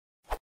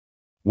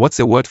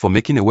What's a word for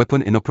making a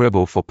weapon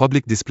inoperable for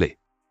public display?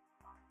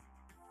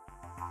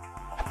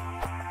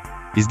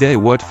 Is there a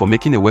word for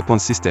making a weapon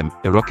system,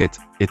 a rocket,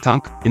 a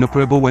tank,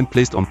 inoperable when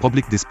placed on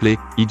public display,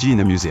 e.g. in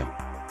a museum?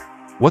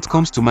 What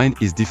comes to mind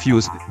is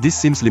diffuse. This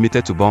seems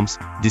limited to bombs.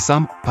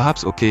 Disarm,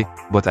 perhaps okay,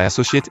 but I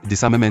associate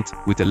disarmament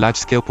with a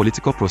large-scale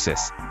political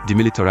process.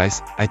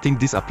 Demilitarize, I think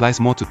this applies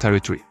more to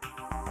territory.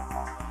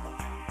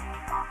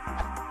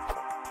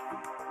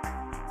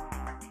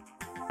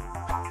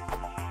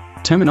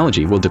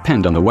 Terminology will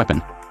depend on the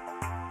weapon.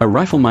 A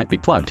rifle might be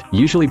plugged,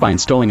 usually by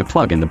installing a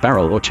plug in the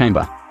barrel or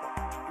chamber.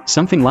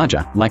 Something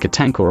larger, like a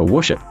tank or a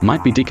warship,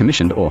 might be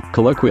decommissioned or,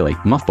 colloquially,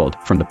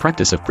 mothballed from the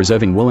practice of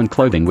preserving woolen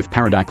clothing with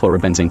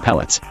paradichlorobenzene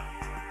pellets.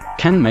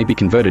 Cannon may be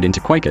converted into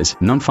Quakers,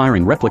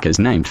 non-firing replicas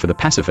named for the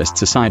pacifist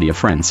Society of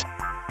Friends.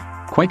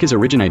 Quakers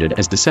originated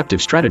as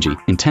deceptive strategy,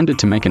 intended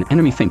to make an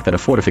enemy think that a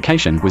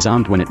fortification was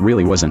armed when it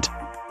really wasn't.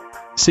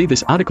 See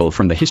this article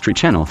from the History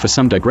Channel for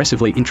some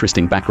digressively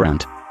interesting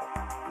background.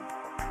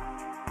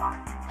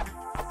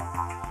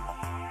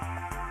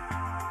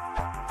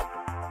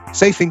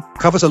 Safing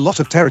covers a lot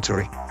of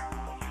territory.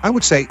 I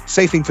would say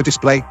safing for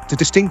display to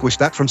distinguish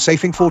that from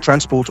safing for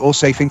transport or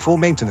safing for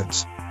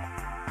maintenance.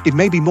 It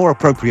may be more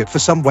appropriate for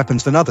some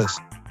weapons than others.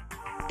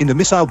 In the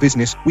missile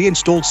business, we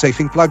installed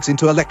safing plugs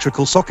into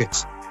electrical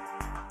sockets.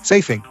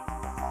 Safing,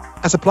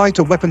 as applied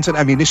to weapons and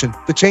ammunition,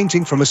 the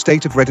changing from a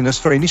state of readiness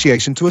for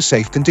initiation to a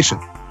safe condition.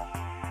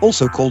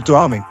 Also called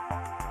dearming.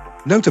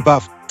 Note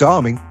above,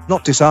 dearming,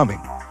 not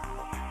disarming.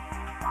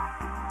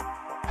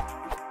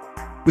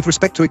 With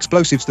respect to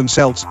explosives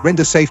themselves,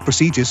 render safe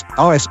procedures,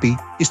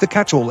 RSP, is the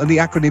catch-all and the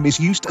acronym is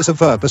used as a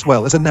verb as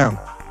well as a noun.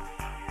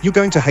 You're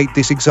going to hate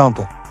this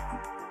example.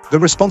 The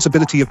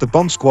responsibility of the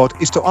bomb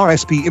squad is to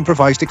RSP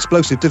improvised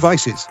explosive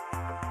devices.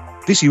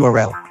 This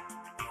URL.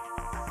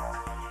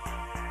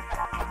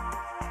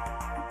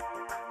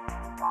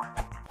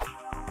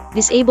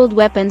 Disabled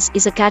weapons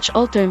is a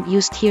catch-all term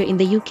used here in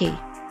the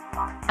UK.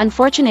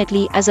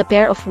 Unfortunately, as a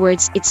pair of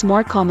words, it's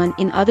more common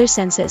in other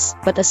senses,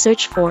 but a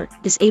search for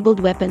disabled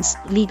weapons,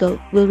 legal,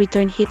 will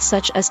return hits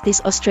such as this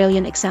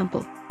Australian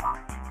example.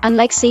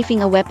 Unlike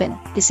safing a weapon,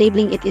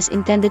 disabling it is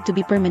intended to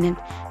be permanent,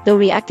 though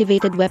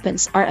reactivated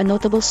weapons are a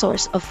notable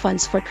source of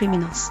funds for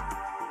criminals.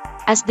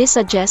 As this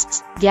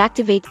suggests,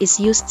 deactivate is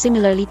used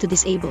similarly to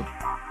disable.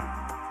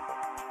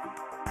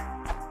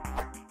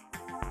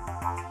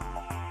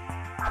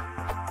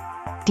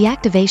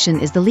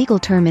 Deactivation is the legal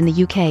term in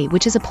the UK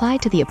which is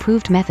applied to the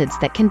approved methods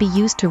that can be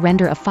used to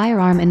render a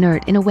firearm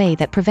inert in a way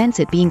that prevents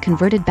it being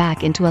converted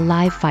back into a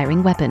live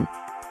firing weapon.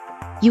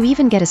 You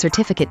even get a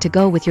certificate to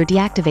go with your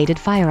deactivated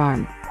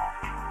firearm.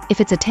 If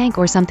it's a tank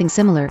or something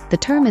similar, the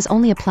term is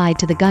only applied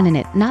to the gun in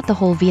it, not the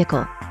whole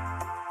vehicle.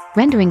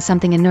 Rendering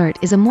something inert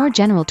is a more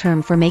general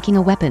term for making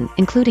a weapon,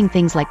 including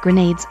things like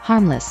grenades,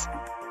 harmless.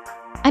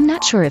 I'm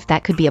not sure if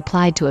that could be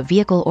applied to a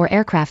vehicle or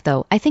aircraft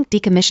though. I think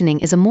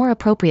decommissioning is a more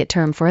appropriate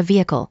term for a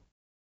vehicle.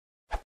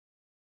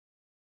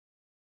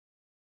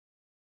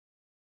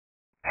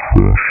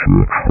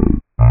 Fashion.